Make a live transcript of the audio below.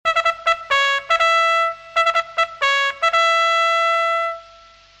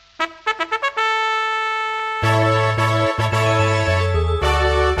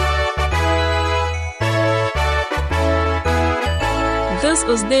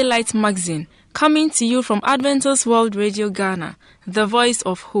is Daylight Magazine, coming to you from Adventist World Radio Ghana, the voice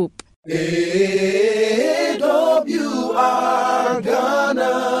of hope. AWR Ghana,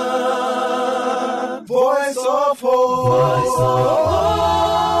 voice of hope.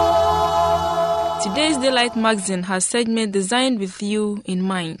 Today's Daylight Magazine has segment designed with you in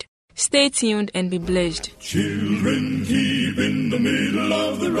mind. Stay tuned and be blessed. Children, keep in the middle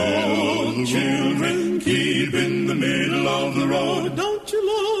of the road. Children, keep in the middle of the road. Don't you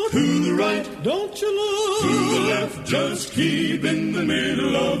look to the right. Don't you look to the left. Just keep in the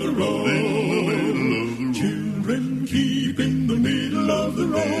middle of the road. Children, keep in the middle of the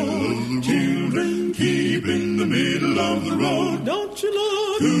road. Children, keep in the middle of the road. Don't you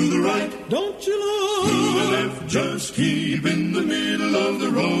look to the right. Don't you look to the left. Just keep in the middle of the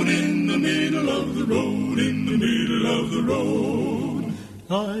road. In the middle of the road. In the middle of the road.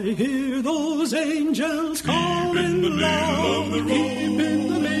 I hear those angels calling loud. Keep in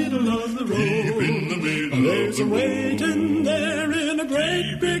the middle of the road. Keep in the middle There's of the road. Waiting there in a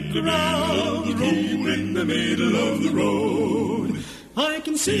great big crowd. Keep in the middle of the road. I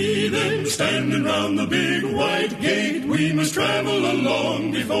can see them standing round the big white gate. We must travel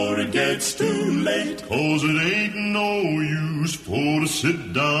along before it gets too late. 'Cause it ain't no use for to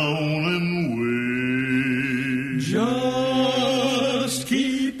sit down and wait. Just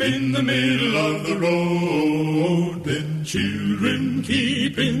keep in the middle of the road. Then children,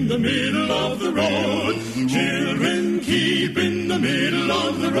 keep in the middle of the road. Children, keep in the middle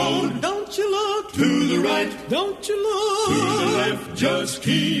of the road. Don't you look to the right. Don't you look to the left. Just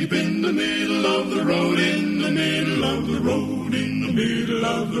keep in the middle of the road. In the middle of the road. In the middle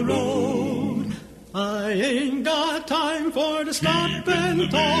of the road. I ain't got time for to stop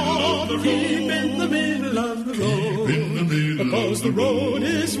and talk. Keep in the middle of the road. Because the road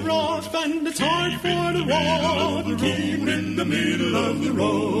is rough and it's hard for to walk. Keep in the middle of the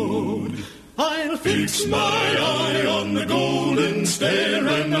road. I'll fix my eye on the golden stair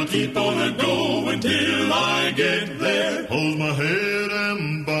and I'll keep on a go until I get there. Hold my head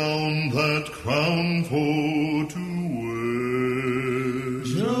and bound that crown for to wear.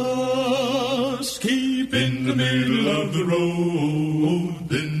 Just keep in the middle of the road.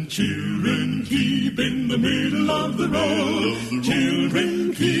 Then children, keep in the middle of the road.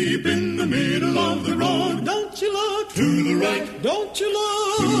 Children, keep in the middle of the road. Don't you look to the right. Don't you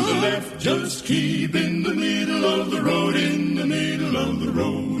look to the left. Just keep in the middle of the road. In the middle of the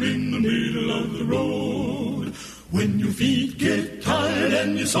road. In the middle of the road. When your feet get tired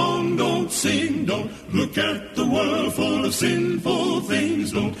and your song don't sing, don't look at the world full of sinful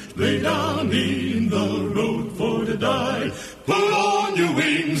things. Don't lay down in the road for to die. Pull on your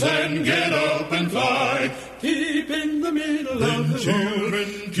wings and get up and fly. Keep in the middle of the children,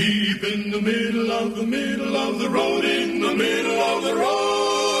 road. Keep in the middle of the road. In the middle of the road.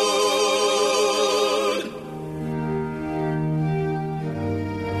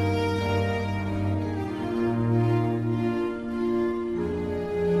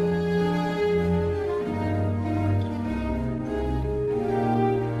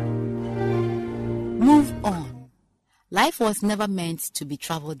 Move on. Life was never meant to be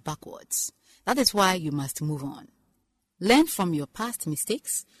traveled backwards. That is why you must move on. Learn from your past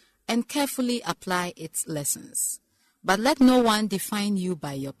mistakes and carefully apply its lessons. But let no one define you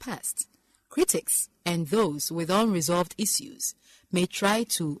by your past. Critics and those with unresolved issues may try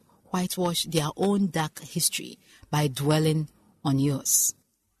to whitewash their own dark history by dwelling on yours.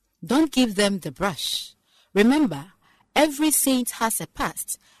 Don't give them the brush. Remember, every saint has a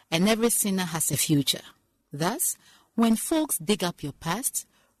past and every sinner has a future. Thus, when folks dig up your past,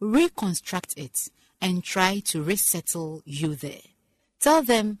 reconstruct it and try to resettle you there. Tell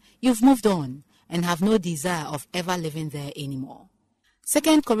them you've moved on and have no desire of ever living there anymore.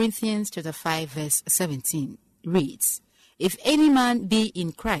 2 Corinthians chapter 5 verse 17 reads, If any man be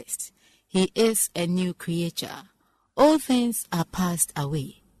in Christ, he is a new creature. All things are passed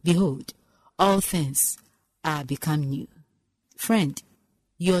away. Behold, all things are become new. Friend,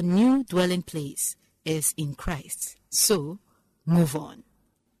 your new dwelling place is in Christ. So, move on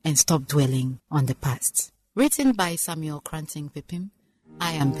and stop dwelling on the past. Written by Samuel Cranting Pipim,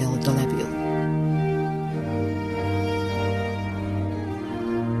 I am Bill Dolabio.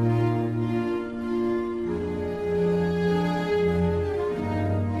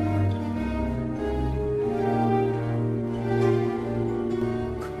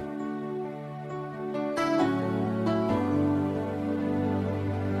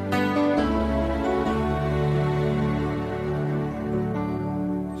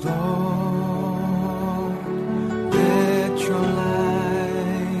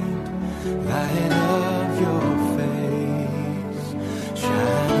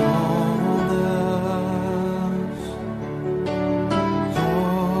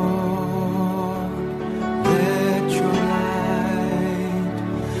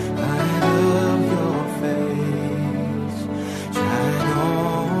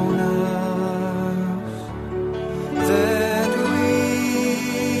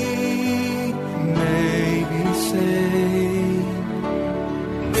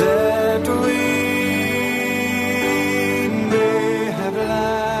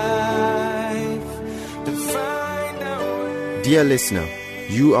 Dear listener,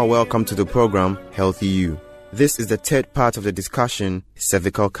 you are welcome to the program Healthy You. This is the third part of the discussion,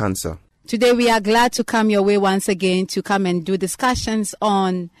 cervical cancer. Today we are glad to come your way once again to come and do discussions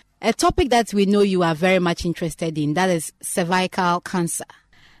on a topic that we know you are very much interested in, that is cervical cancer.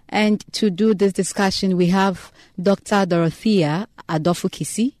 And to do this discussion, we have Dr. Dorothea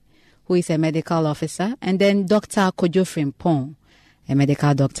Adofo-Kisi, who is a medical officer, and then Dr. Kojo Frimpong, a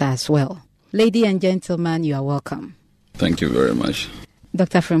medical doctor as well. Ladies and gentlemen, you are welcome. Thank you very much.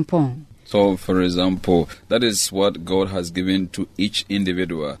 Dr. Frimpong. So, for example, that is what God has given to each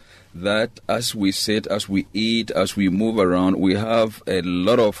individual, that as we sit, as we eat, as we move around, we have a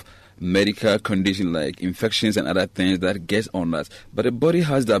lot of medical conditions like infections and other things that get on us. But the body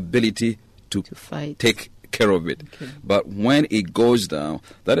has the ability to fight. Take care of it. Okay. But when it goes down,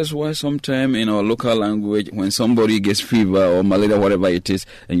 that is why sometimes in our local language, when somebody gets fever or malaria, whatever it is,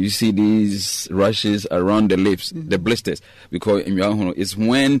 and you see these rashes around the lips, the blisters, because it's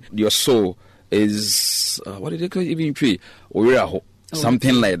when your soul is, what did they call it, even tree, or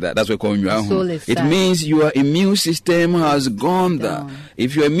something like that. That's what we call it. It means your immune system has gone down.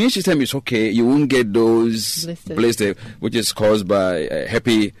 If your immune system is okay, you won't get those blisters, which is caused by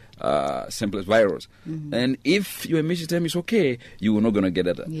herpes simplex virus. And if your immune system is okay, you are not going to get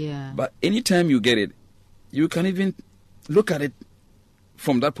that. Yeah. But anytime you get it, you can even look at it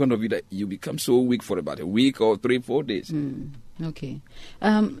from that point of view that you become so weak for about a week or 3-4 days. Okay.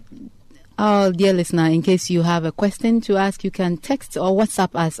 Our dear listener, in case you have a question to ask, you can text or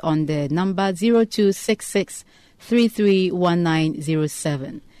WhatsApp us on the number 0266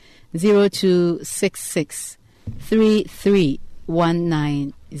 331907. 0266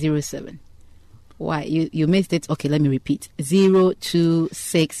 331907. Why? You missed it? Okay, let me repeat.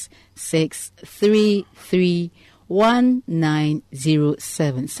 0266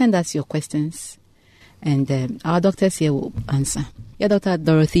 331907. Send us your questions, and our doctors here will answer. Yeah, Dr.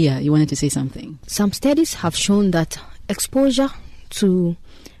 Dorothea, you wanted to say something? Some studies have shown that exposure to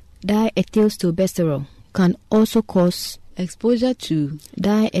diethylstilbestrol can also cause exposure to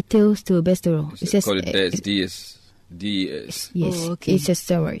diethylstilbestrol. It's called DS. Yes, oh, okay. It's a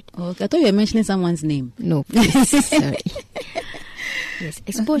steroid. Okay. I thought you were mentioning someone's name. No, sorry. Yes,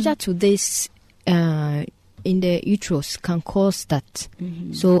 exposure to this in the uterus can cause that.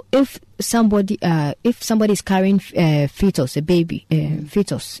 So if somebody is carrying fetus, a baby,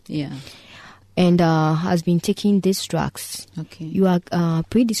 fetus, and has been taking these drugs, you are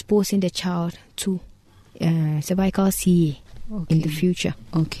predisposing the child to cervical CA in the future.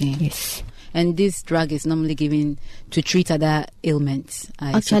 Okay. Yes. And this drug is normally given to treat other ailments,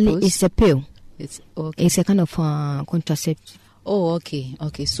 Actually, suppose? It's a pill. It's okay. It's a kind of contraceptive. Oh, okay.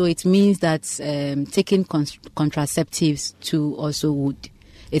 Okay. So it means that taking contraceptives too also would...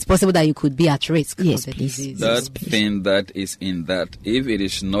 It's possible that you could be at risk for the disease. That thing that is in that, if it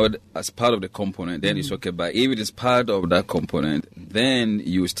is not as part of the component, then it's okay. But if it is part of that component, then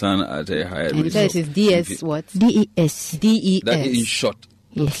you stand at a higher risk. And that is DS what? DES. DES. That is in short.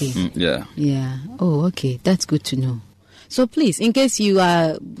 Okay. Yeah. Yeah. Oh, okay. That's good to know. So please, in case you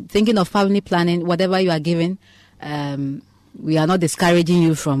are thinking of family planning, whatever you are given, we are not discouraging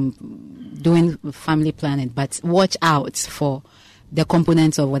you from doing family planning, but watch out for the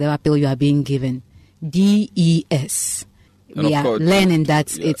components of whatever pill you are being given. DES. We are learning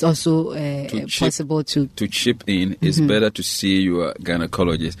that it's also possible to chip in. It's better to see your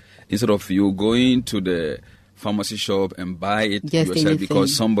gynecologist instead of you going to the pharmacy shop and buy it yourself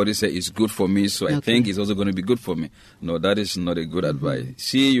because somebody said it's good for me, so I think it's also going to be good for me. No, that is not a good advice.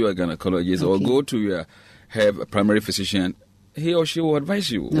 See your gynecologist or go to your primary physician. He or she will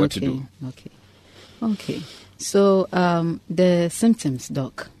advise you what to do. Okay. So the symptoms,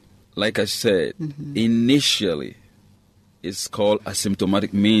 Doc. Like I said, initially it's called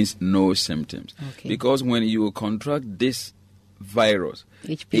asymptomatic, means no symptoms. Because when you contract this virus,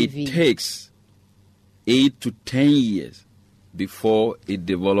 HPV. It takes 8 to 10 years before it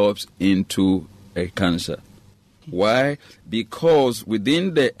develops into a cancer. Why? Because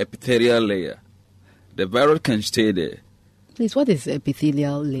within the epithelial layer, the virus can stay there. Please, what is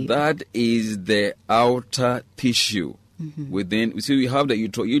epithelial layer? That is the outer tissue within. You see, we have the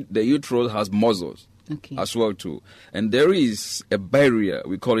uterus. The uterus has muscles as well too, and there is a barrier.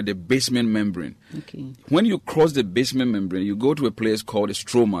 We call it the basement membrane. When you cross the basement membrane, you go to a place called the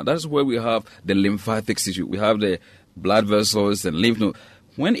stroma. That's where we have the lymphatic tissue. We have the blood vessels and lymph nodes.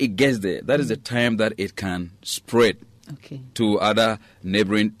 When it gets there, that is the time that it can spread to other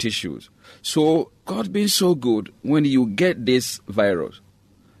neighboring tissues. So God being so good, when you get this virus,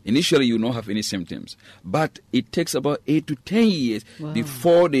 initially you don't have any symptoms, but it takes about 8 to 10 years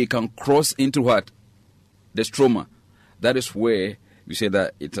before they can cross into what? The stroma. that is where you say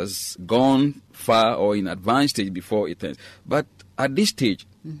that it has gone far or in advanced stage before it ends. But at this stage,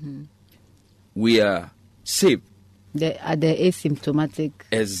 we are safe. At the asymptomatic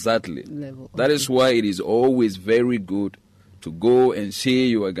Exactly. level. That is why it is always very good to go and see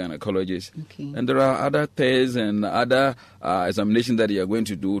your gynecologist. Okay. And there are other tests and other examinations that you are going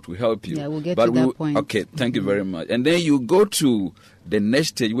to do to help you. Yeah, we'll get to that point. Okay, thank you very much. And then you go to the next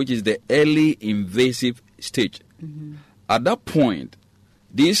stage, which is the early invasive stage. At that point,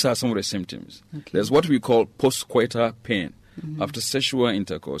 these are some of the symptoms. Okay. There's what we call postcoital pain. After sexual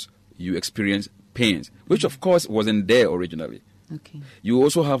intercourse, you experience pains, which of course wasn't there originally. Okay. You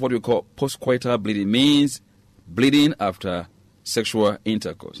also have what we call postcoital bleeding, means bleeding after sexual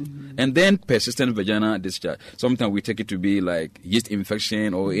intercourse. And then persistent vaginal discharge. Sometimes we take it to be like yeast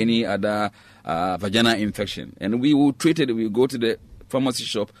infection or any other vaginal infection. And we will treat it, we go to the pharmacy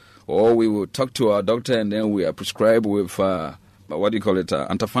shop, or we will talk to our doctor, and then we are prescribed with,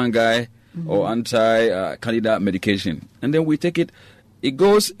 antifungi or anti-candida medication. And then we take it, it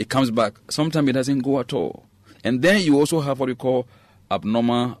goes, it comes back. Sometimes it doesn't go at all. And then you also have what we call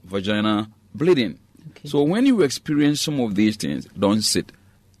abnormal vaginal bleeding. Okay. So when you experience some of these things, don't sit.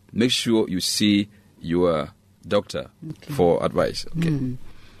 Make sure you see your doctor for advice. Okay.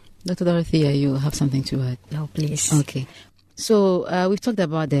 Dr. Dorothea, you have something to add? No, please. Okay. So we've talked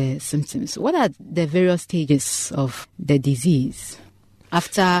about the symptoms. What are the various stages of the disease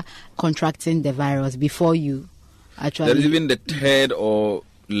after contracting the virus before you actually... There is even the third or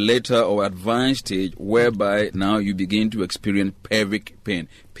later or advanced stage whereby now you begin to experience pelvic pain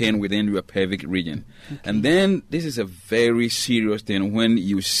within your pelvic region. And then this is a very serious thing when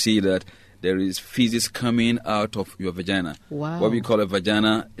you see that there is feces coming out of your vagina. Wow. What we call a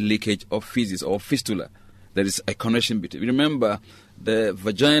vaginal leakage of feces or fistula. There is a connection between. Remember, the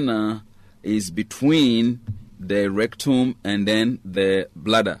vagina is between the rectum and then the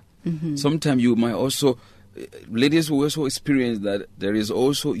bladder. Sometimes you might also, ladies will also experience that there is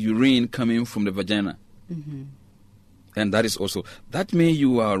also urine coming from the vagina. And that is also, that means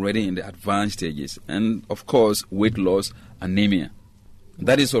you are already in the advanced stages. And of course, weight loss, anemia.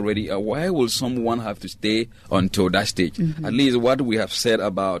 That is already, why will someone have to stay until that stage? At least what we have said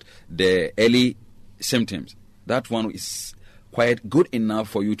about the early symptoms, that one is quite good enough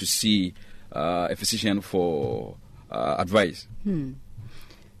for you to see a physician for advice.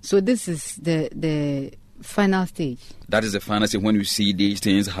 So this is the final stage? That is the final stage when you see these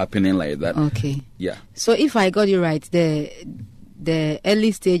things happening like that. Okay. Yeah. So if I got you right, the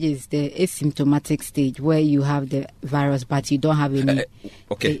early stage is the asymptomatic stage where you have the virus but you don't have any...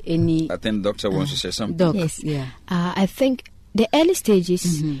 I think doctor wants to say something. Doc, Yes. yeah. I think the early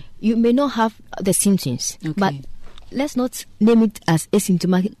stages, you may not have the symptoms, but let's not name it as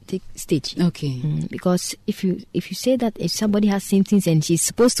asymptomatic stage. Okay. Because if you say that if somebody has symptoms and she's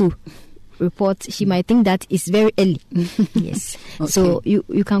supposed to report, she might think that it's very early. Yes. Okay. So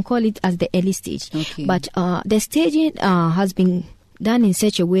you can call it as the early stage. Okay. But the staging has been done in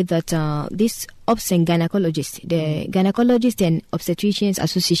such a way that this obs and gynecologists, the Gynecologist and Obstetricians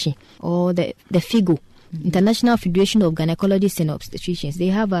Association, or the FIGO, International Federation of Gynecologists and Obstetricians, they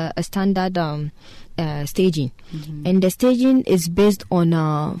have a standard staging. And the staging is based on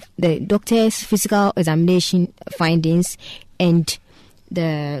the doctor's physical examination findings and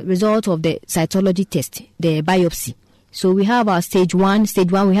the result of the cytology test, the biopsy. So we have our stage 1.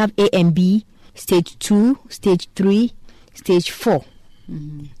 Stage 1, we have A and B. Stage 2, stage 3, stage 4.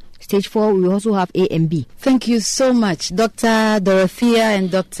 Stage 4, we also have A and B. Thank you so much, Dr. Dorothea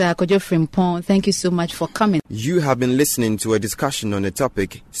and Dr. Kojo Frimpong. Thank you so much for coming. You have been listening to a discussion on the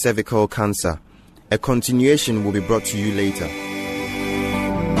topic cervical cancer. A continuation will be brought to you later.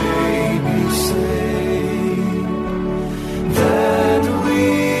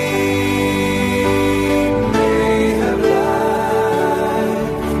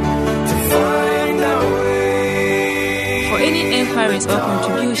 Or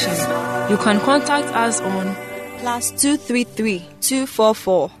contribution, you can contact us on +233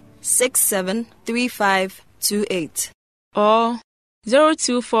 244 673528 or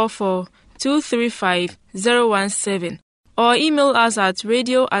 0244 235 017, or email us at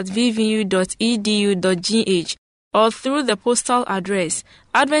radio@vvu.edu.gh, or through the postal address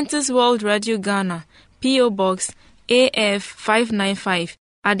Adventist World Radio Ghana, P.O. Box AF 595,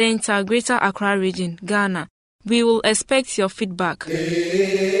 Adenta, Greater Accra Region, Ghana. We will expect your feedback.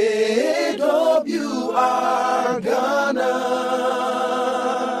 AWR Ghana,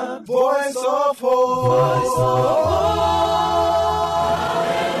 Voice of Hope.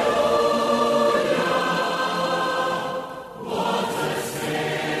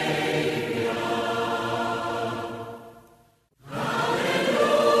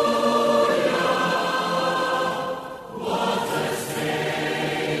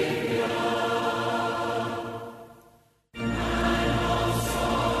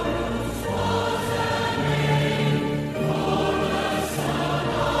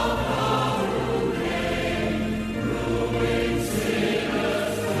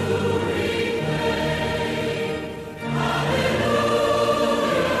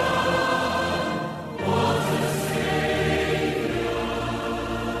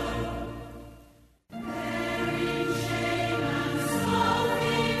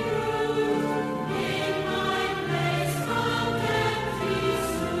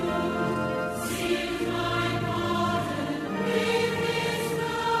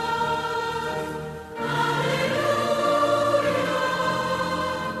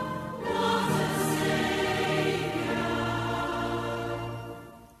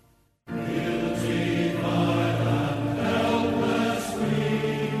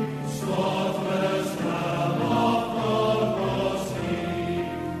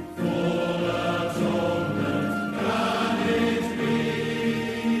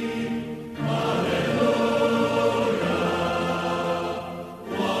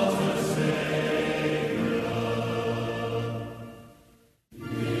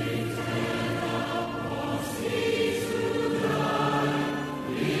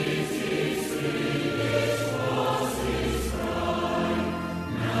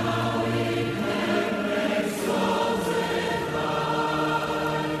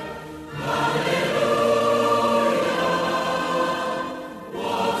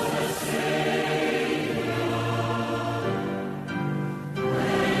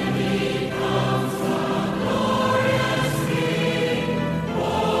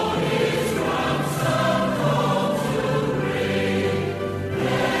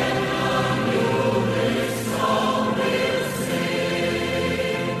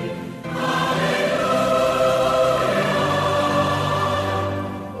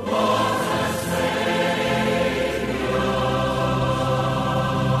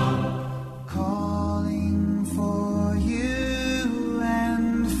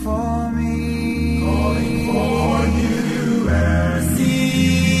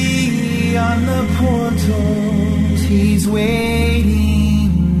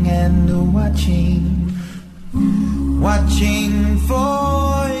 watching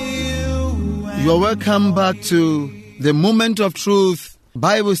for you. You are welcome back to the Moment of Truth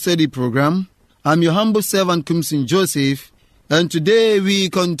Bible Study Program. I'm your humble servant, Kumsin Joseph, and today we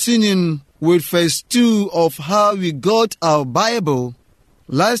continue with phase 2 of how we got our Bible.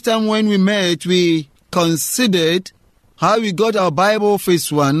 Last time when we met, we considered how we got our Bible.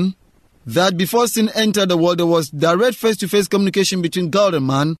 Phase 1, that before sin entered the world, there was direct face-to-face communication between God and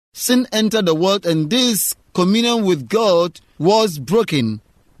man. Sin entered the world, and this communion with God was broken.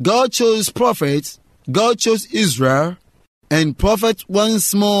 God chose prophets, God chose Israel, and prophets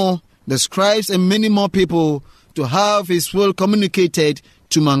once more, the scribes and many more people to have his will communicated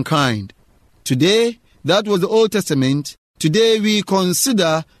to mankind. Today, that was the Old Testament. Today we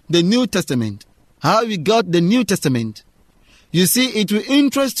consider the New Testament. How we got the New Testament. You see, it will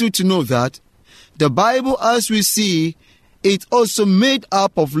interest you to know that the Bible, as we see, it also made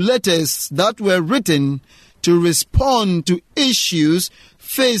up of letters that were written to respond to issues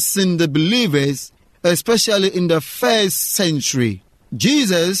facing the believers, especially in the first century.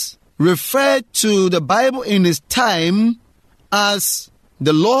 Jesus referred to the Bible in his time as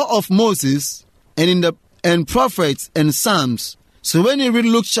the law of Moses and prophets and Psalms. So when you read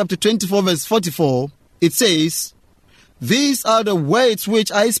Luke chapter 24 verse 44, it says, "These are the words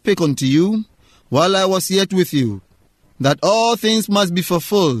which I spake unto you while I was yet with you, that all things must be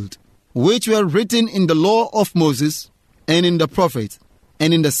fulfilled, which were written in the law of Moses and in the prophets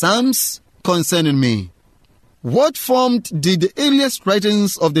and in the Psalms concerning me." What form did the earliest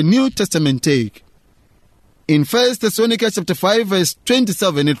writings of the New Testament take? In 1 Thessalonians chapter 5 verse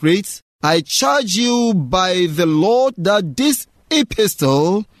 27 it reads, "I charge you by the Lord that this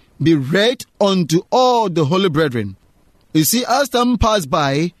epistle be read unto all the holy brethren." You see, as time passed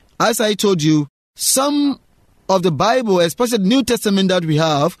by, as I told you, some of the Bible, especially the New Testament that we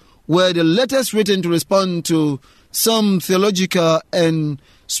have, were the letters written to respond to some theological and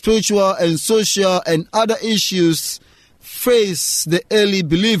spiritual and social and other issues face the early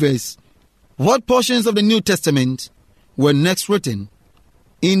believers. What portions of the New Testament were next written?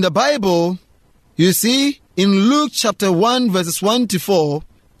 In the Bible, you see, in Luke chapter 1 verses 1 to 4,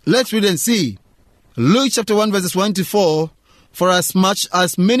 let's read and see. Luke chapter 1 verses 1 to 4, "For as much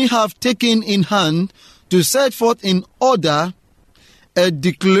as many have taken in hand to set forth in order a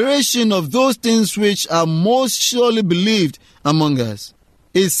declaration of those things which are most surely believed among us,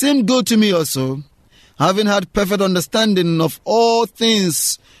 it seemed good to me also, having had perfect understanding of all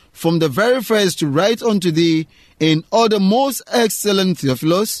things from the very first, to write unto thee in order, most excellent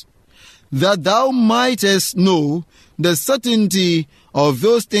Theophilus, that thou mightest know the certainty of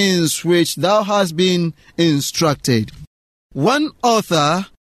those things which thou hast been instructed." One author,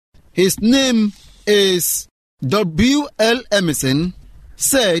 his name is W.L. Emerson,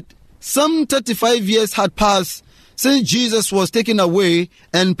 said some 35 years had passed since Jesus was taken away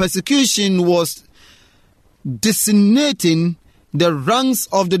and persecution was decimating the ranks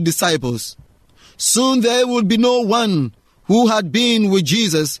of the disciples. Soon there would be no one who had been with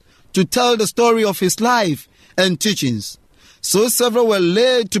Jesus to tell the story of his life and teachings. So several were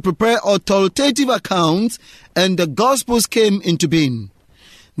led to prepare authoritative accounts, and the Gospels came into being.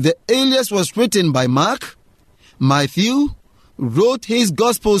 The earliest was written by Mark. Matthew wrote his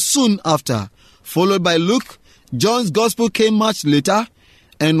Gospel soon after, followed by Luke. John's Gospel came much later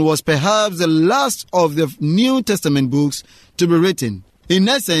and was perhaps the last of the New Testament books to be written. In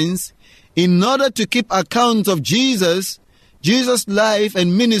essence, in order to keep account of Jesus' life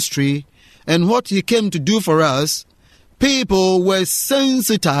and ministry and what he came to do for us, people were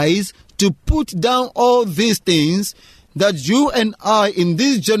sensitized to put down all these things that you and I in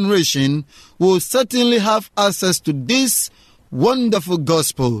this generation will certainly have access to these wonderful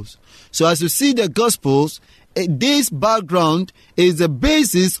Gospels. So as you see the Gospels, this background is the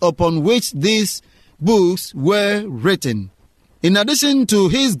basis upon which these books were written. In addition to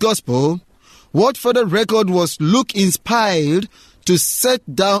his Gospel, what further record was Luke inspired to set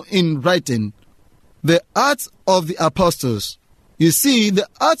down in writing? The Acts of the Apostles. You see, the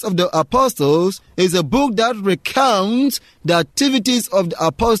Acts of the Apostles is a book that recounts the activities of the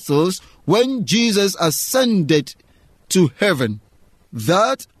apostles when Jesus ascended to heaven.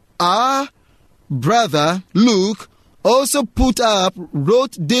 That our brother Luke also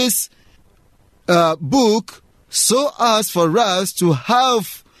wrote this book so as for us to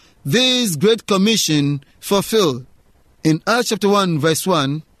have this great commission fulfilled. In Acts chapter 1 verse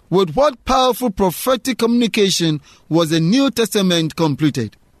 1, with what powerful prophetic communication was the New Testament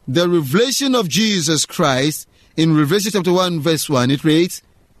completed? The revelation of Jesus Christ. In Revelation chapter 1 verse 1 it reads,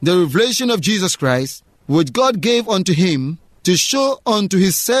 "The revelation of Jesus Christ, which God gave unto him to show unto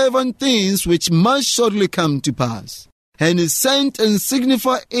his servant things which must shortly come to pass." and he sent and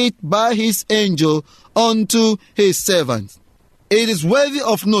signified it by his angel unto his servants. It is worthy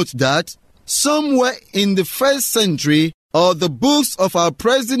of note that somewhere in the 1st century, all the books of our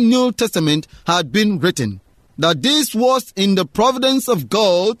present New Testament had been written. That this was in the providence of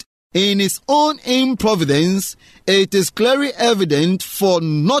God, in his own improvidence, it is clearly evident, for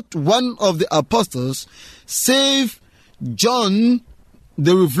not one of the apostles, save John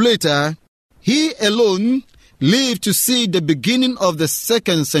the Revelator, he alone lived to see the beginning of the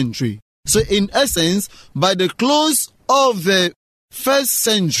 2nd century. So in essence, by the close of the 1st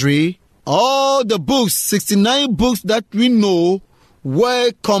century, all the books, 69 books that we know,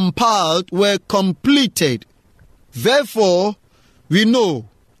 were compiled, were completed. Therefore, we know,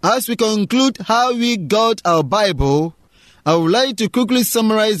 as we conclude how we got our Bible, I would like to quickly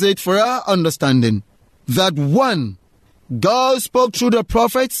summarize it for our understanding. That 1, God spoke through the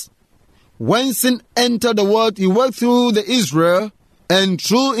prophets. When sin entered the world, he worked through the Israel, and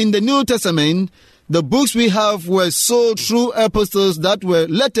through in the New Testament, the books we have were so through epistles that were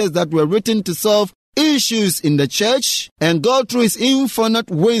letters that were written to solve issues in the church, and God through his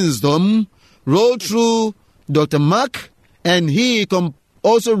infinite wisdom wrote through Dr. Mark, and he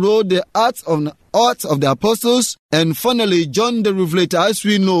also wrote the Acts of the Apostles, and finally John the Revelator, as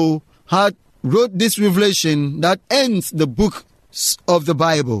we know, wrote this revelation that ends the book of the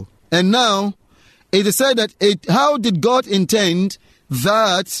Bible. And now it is said that how did God intend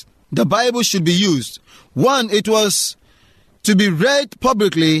that the Bible should be used? 1, it was to be read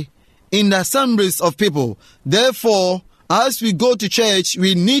publicly in the assemblies of people. Therefore, as we go to church,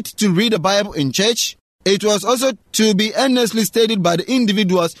 we need to read the Bible in church. It was also to be earnestly stated by the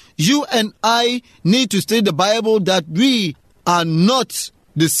individuals. You and I need to study the Bible that we are not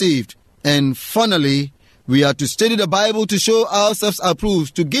deceived. And finally, we are to study the Bible to show ourselves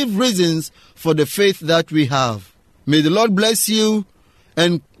approved, to give reasons for the faith that we have. May the Lord bless you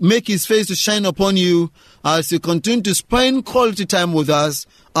and make his face to shine upon you as you continue to spend quality time with us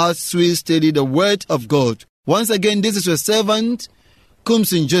as we study the Word of God. Once again, this is your servant,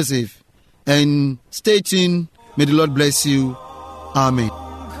 Kumsin Joseph. And stay tuned. May the Lord bless you. Amen.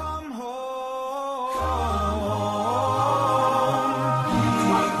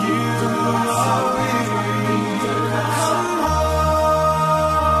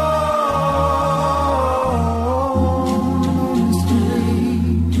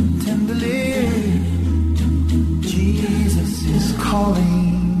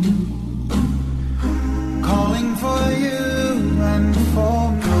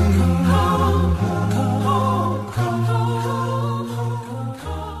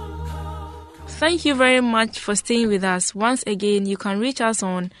 Thank you very much for staying with us. Once again, you can reach us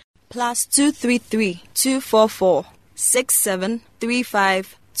on +233 244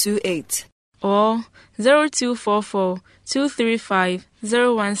 673528 or 0244 235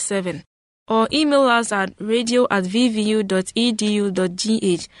 017, or email us at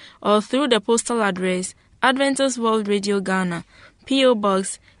radio@vvu.edu.gh, or through the postal address Adventist World Radio Ghana, P.O.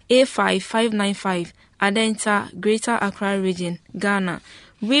 Box A5595, Adenta, Greater Accra Region, Ghana.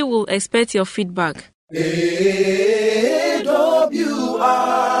 We will expect your feedback. AWR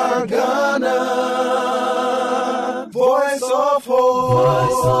Ghana, Voice of Hope.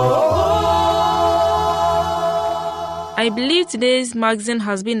 I believe today's magazine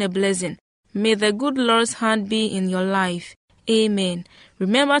has been a blessing. May the good Lord's hand be in your life. Amen.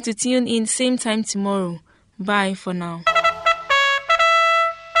 Remember to tune in same time tomorrow. Bye for now.